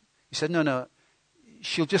 Kathy? He said, no,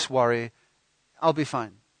 she'll just worry. I'll be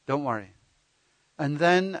fine. Don't worry. And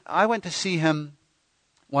then I went to see him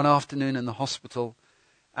one afternoon in the hospital.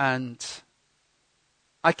 And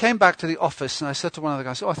I came back to the office and I said to one of the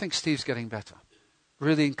guys, I think Steve's getting better.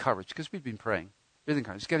 Really encouraged, because we'd been praying. Really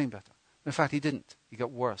encouraged. He's getting better. In fact, he didn't. He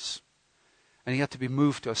got worse. And he had to be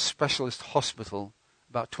moved to a specialist hospital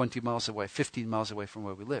about 20 miles away, 15 miles away from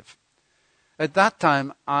where we live. At that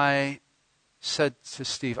time, I said to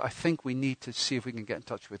Steve, I think we need to see if we can get in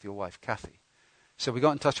touch with your wife, Kathy. So we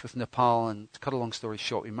got in touch with Nepal, and to cut a long story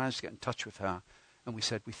short, we managed to get in touch with her, and we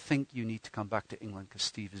said, we think you need to come back to England because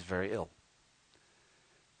Steve is very ill.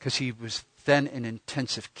 Because he was then in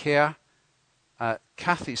intensive care.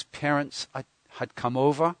 Kathy's parents had come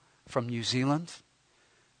over from New Zealand,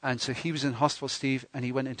 and so he was in hospital, Steve, and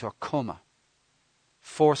he went into a coma.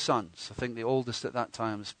 4 sons. I think the oldest at that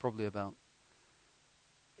time was probably about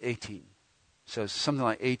 18. So something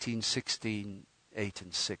like 18, 16, 8,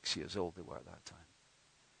 and 6 years old they were at that time.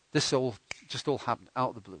 This just all happened out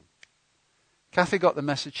of the blue. Kathy got the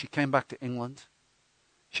message. She came back to England.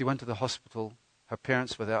 She went to the hospital. Her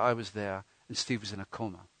parents were there. I was there. And Steve was in a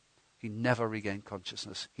coma. He never regained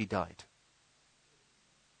consciousness. He died.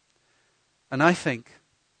 And I think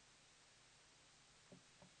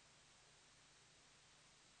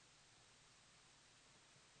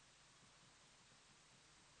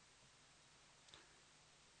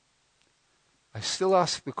I still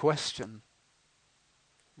ask the question,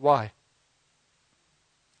 why?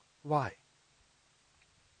 Why?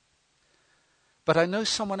 But I know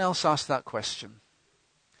someone else asked that question.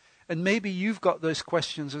 And maybe you've got those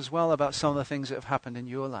questions as well about some of the things that have happened in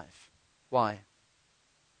your life. Why?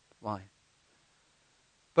 Why?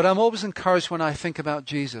 But I'm always encouraged when I think about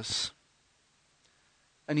Jesus.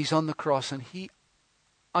 And he's on the cross and he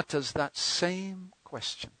utters that same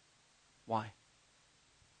question. Why?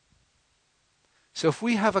 So if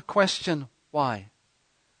we have a question, why?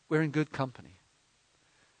 We're in good company.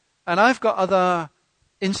 And I've got other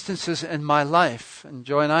instances in my life, and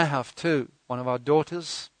Joy and I have too. One of our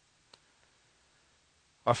daughters,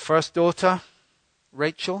 our first daughter,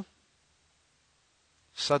 Rachel,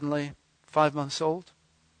 suddenly 5 months old,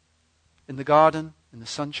 in the garden, in the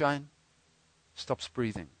sunshine, stops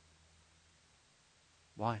breathing.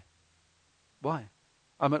 Why? Why?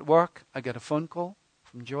 I'm at work, I get a phone call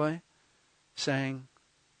from Joy saying,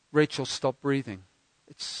 Rachel, stop breathing.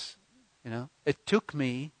 It took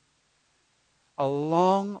me a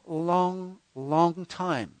long, long, long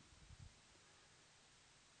time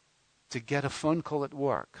to get a phone call at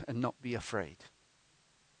work and not be afraid.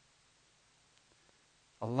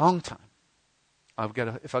 A long time.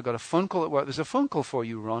 If I got a phone call at work, there's a phone call for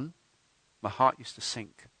you, Ron. My heart used to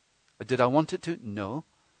sink. Did I want it to? No.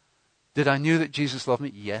 Did I knew that Jesus loved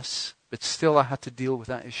me? Yes. But still I had to deal with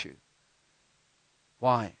that issue.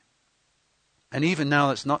 Why? And even now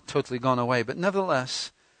it's not totally gone away, but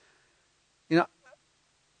nevertheless,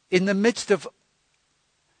 in the midst of,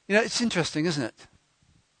 it's interesting, isn't it?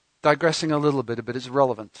 Digressing a little bit, but it's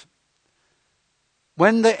relevant.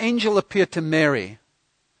 When the angel appeared to Mary,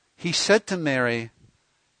 he said to Mary,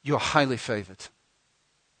 you're highly favored.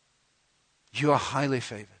 You are highly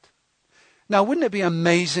favored. Now, wouldn't it be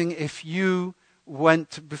amazing if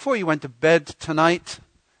before you went to bed tonight,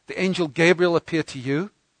 the angel Gabriel appeared to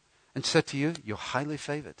you and said to you, you're highly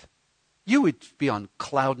favored. You would be on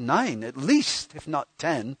cloud 9 at least, if not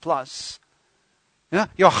 10 plus.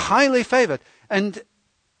 You're highly favored. And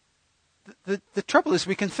the trouble is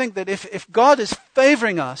we can think that if God is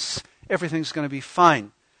favoring us, everything's going to be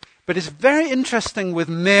fine. But it's very interesting with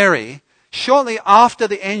Mary. Shortly after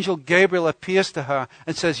the angel Gabriel appears to her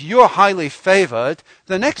and says, you're highly favored,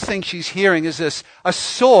 the next thing she's hearing is this, a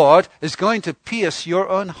sword is going to pierce your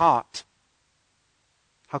own heart.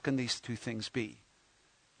 How can these two things be?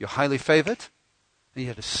 You're highly favored, and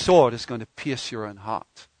yet a sword is going to pierce your own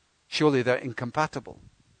heart. Surely they're incompatible.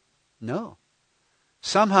 No.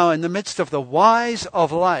 Somehow in the midst of the whys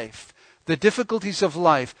of life, the difficulties of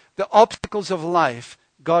life, the obstacles of life,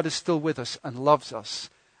 God is still with us and loves us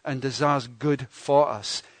and desires good for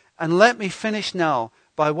us. And let me finish now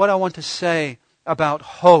by what I want to say about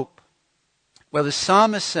hope. Where the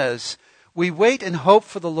psalmist says, we wait in hope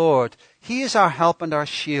for the Lord. He is our help and our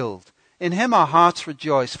shield. In him our hearts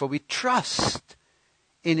rejoice, for we trust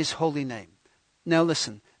in his holy name. Now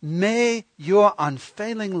listen, may your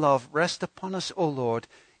unfailing love rest upon us, O Lord,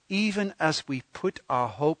 even as we put our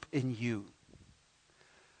hope in you.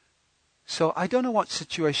 So I don't know what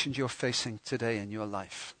situations you're facing today in your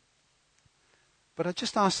life. But I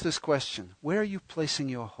just ask this question. Where are you placing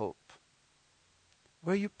your hope?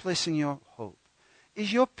 Where are you placing your hope?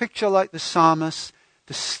 Is your picture like the psalmist,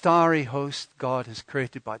 the starry host God has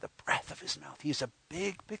created by the breath of his mouth? He is a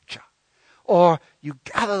big picture. Or you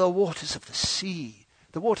gather the waters of the sea,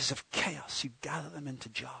 the waters of chaos, you gather them into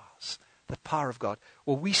jars. The power of God.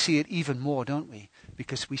 Well, we see it even more, don't we?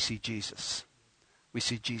 Because we see Jesus. We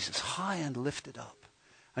see Jesus high and lifted up.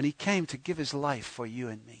 And he came to give his life for you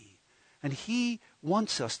and me. And he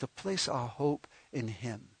wants us to place our hope in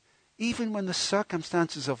him. Even when the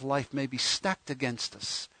circumstances of life may be stacked against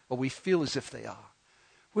us, or we feel as if they are.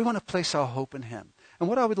 We want to place our hope in him. And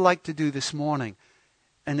what I would like to do this morning,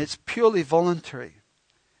 and it's purely voluntary,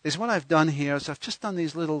 is what I've done here is I've just done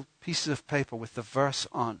these little pieces of paper with the verse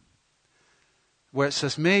on, where it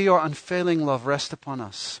says, may your unfailing love rest upon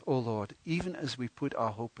us, O Lord, even as we put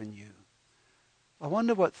our hope in you. I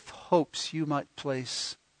wonder what hopes you might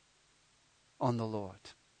place on the Lord.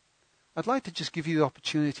 I'd like to just give you the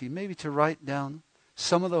opportunity maybe to write down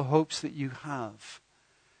some of the hopes that you have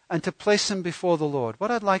and to place them before the Lord.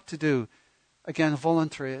 What I'd like to do, again,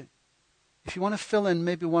 voluntary, if you want to fill in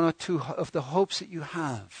maybe one or two of the hopes that you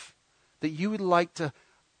have, that you would like to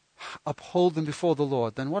uphold them before the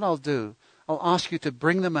Lord, then what I'll do, I'll ask you to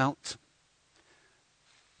bring them out.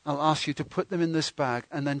 I'll ask you to put them in this bag,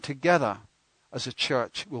 and then together as a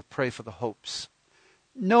church we'll pray for the hopes.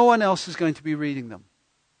 No one else is going to be reading them.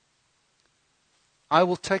 I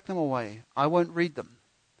will take them away. I won't read them,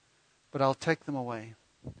 but I'll take them away,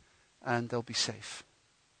 and they'll be safe.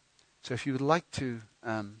 So if you would like to,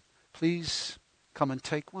 please come and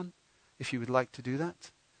take one, if you would like to do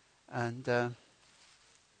that. And,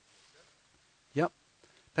 yep,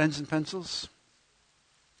 pens and pencils.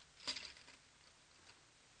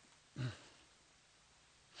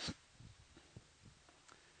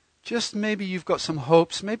 Just maybe you've got some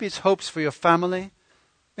hopes. Maybe it's hopes for your family.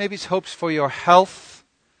 Maybe it's hopes for your health.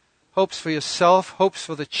 Hopes for yourself. Hopes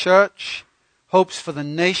for the church. Hopes for the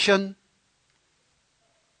nation.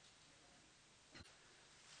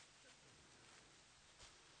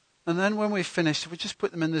 And then when we've finished, we just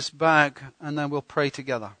put them in this bag and then we'll pray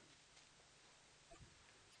together.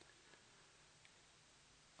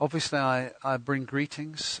 Obviously, I bring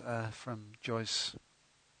greetings from Joy's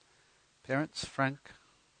parents, Frank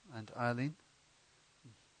and Eileen.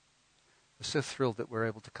 We're so thrilled that we're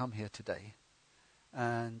able to come here today.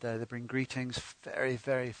 And they bring greetings, very,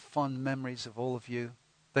 very fond memories of all of you.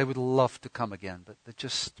 They would love to come again, but they're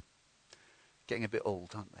just getting a bit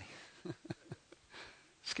old, aren't they?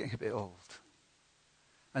 It's getting a bit old.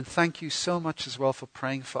 And thank you so much as well for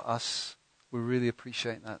praying for us. We really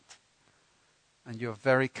appreciate that. And your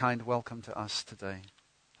very kind welcome to us today.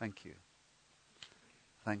 Thank you.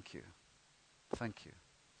 Thank you. Thank you.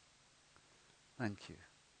 Thank you.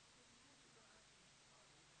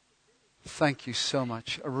 Thank you so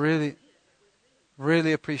much. I really,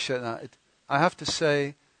 really appreciate that. I have to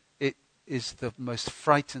say, it is the most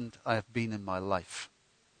frightened I have been in my life.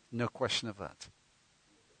 No question of that.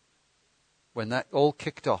 When that all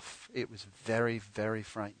kicked off, it was very, very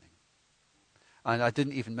frightening. And I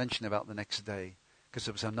didn't even mention about the next day, because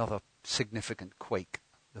there was another significant quake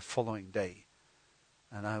the following day.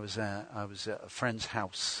 And I was at a friend's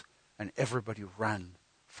house, and everybody ran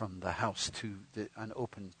from the house to an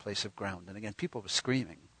open place of ground. And again, people were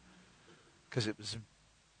screaming, because it was,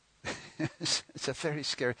 it's a very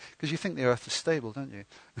scary, because you think the earth is stable, don't you?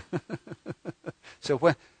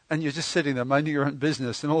 And you're just sitting there minding your own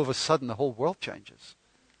business, and all of a sudden the whole world changes.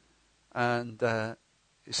 And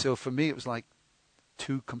so for me, it was like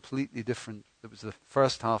two completely different. It was the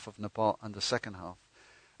first half of Nepal and the second half.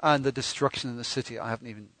 And the destruction in the city, I haven't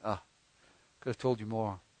even, could have told you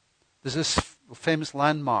more. There's this famous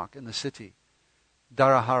landmark in the city,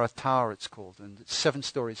 Darahara Tower it's called, and it's 7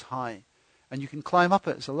 stories high. And you can climb up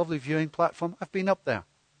it. It's a lovely viewing platform. I've been up there.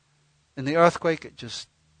 In the earthquake, it just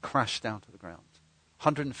crashed down to the ground.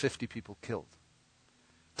 150 people killed.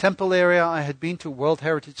 Temple area, I had been to a World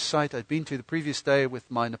Heritage Site. I'd been to the previous day with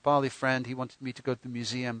my Nepali friend. He wanted me to go to the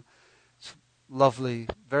museum. It's lovely,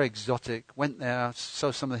 very exotic. Went there, saw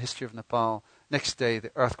some of the history of Nepal. Next day,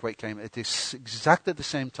 the earthquake came. It is exactly at the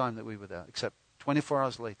same time that we were there, except 24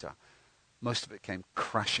 hours later, most of it came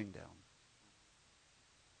crashing down.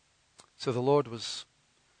 So the Lord was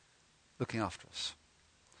looking after us.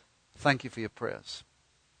 Thank you for your prayers.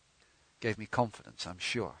 Gave me confidence, I'm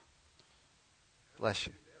sure. Bless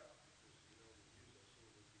you.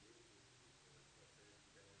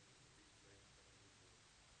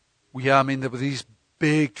 Yeah, I mean, there were these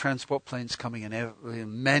big transport planes coming in,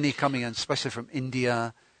 many coming in, especially from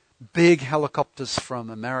India. Big helicopters from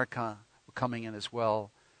America were coming in as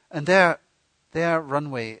well. And their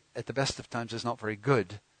runway, at the best of times, is not very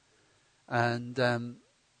good. And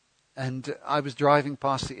I was driving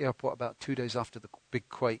past the airport about 2 days after the big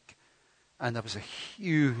quake, and there was a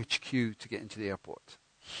huge queue to get into the airport.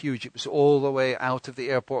 Huge. It was all the way out of the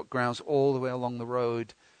airport grounds, all the way along the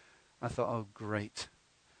road. I thought, oh, great.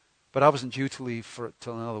 But I wasn't due to leave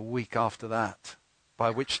till another week after that, by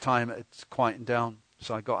which time it's quietened down,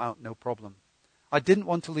 so I got out, no problem. I didn't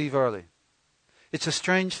want to leave early. It's a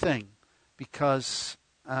strange thing, because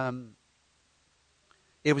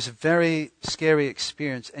it was a very scary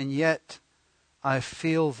experience, and yet I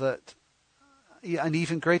feel that an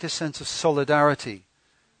even greater sense of solidarity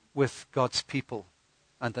with God's people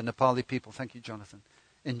and the Nepali people, thank you, Jonathan,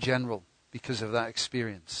 in general, because of that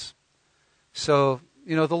experience. So,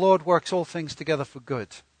 the Lord works all things together for good,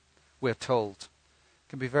 we're told. It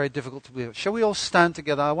can be very difficult to believe. Shall we all stand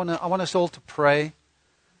together? I want us all to pray.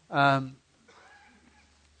 Us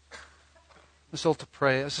all to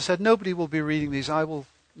pray. As I said, nobody will be reading these. I will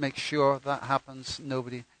make sure that happens.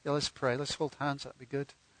 Nobody. Yeah, let's pray. Let's hold hands. That'd be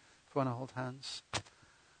good. If you want to hold hands.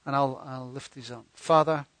 And I'll lift these up.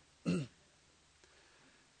 Father,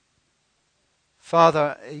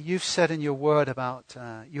 Father, you've said in your word about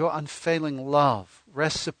your unfailing love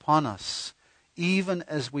rests upon us, even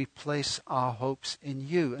as we place our hopes in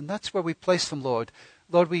you. And that's where we place them, Lord.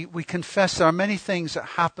 Lord, we confess there are many things that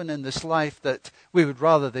happen in this life that we would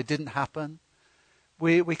rather they didn't happen.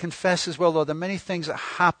 We confess as well, Lord, there are many things that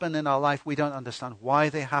happen in our life we don't understand why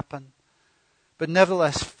they happen. But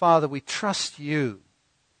nevertheless, Father, we trust you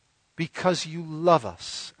because you love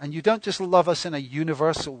us. And you don't just love us in a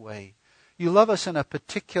universal way. You love us in a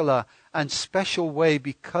particular and special way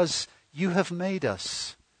because you have made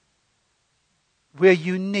us. We're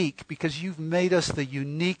unique because you've made us the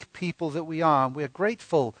unique people that we are. And we're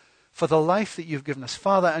grateful for the life that you've given us,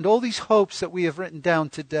 Father, and all these hopes that we have written down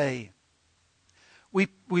today. We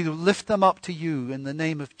lift them up to you in the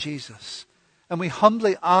name of Jesus. And we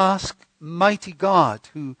humbly ask, mighty God,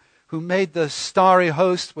 who made the starry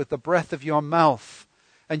host with the breath of your mouth,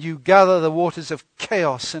 and you gather the waters of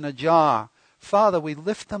chaos in a jar. Father, we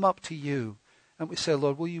lift them up to you. And we say,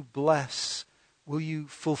 Lord, will you bless? Will you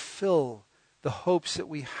fulfill the hopes that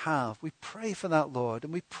we have? We pray for that, Lord.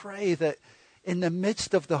 And we pray that in the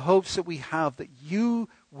midst of the hopes that we have, that you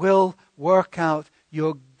will work out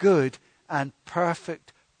your good and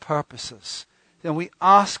perfect purposes. Then we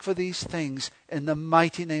ask for these things in the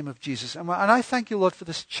mighty name of Jesus. And I thank you, Lord, for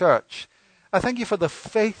this church. I thank you for the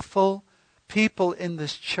faithful people in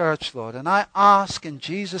this church, Lord. And I ask in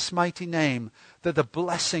Jesus' mighty name that the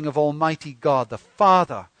blessing of Almighty God, the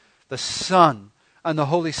Father, the Son, and the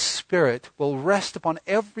Holy Spirit will rest upon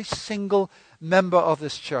every single member of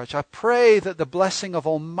this church. I pray that the blessing of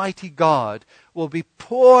Almighty God will be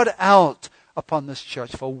poured out upon this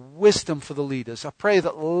church for wisdom for the leaders. I pray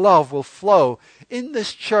that love will flow in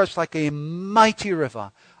this church like a mighty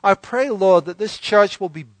river. I pray, Lord, that this church will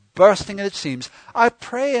be bursting at its seams. I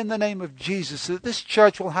pray in the name of Jesus that this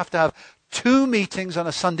church will have to have 2 meetings on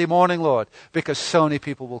a Sunday morning, Lord, because so many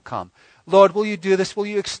people will come. Lord, will you do this? Will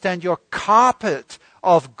you extend your carpet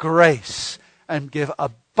of grace and give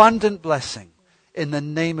abundant blessing? In the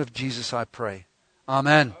name of Jesus, I pray.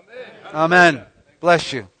 Amen. Amen.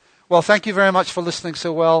 Bless you. Well, thank you very much for listening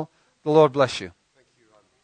so well. The Lord bless you.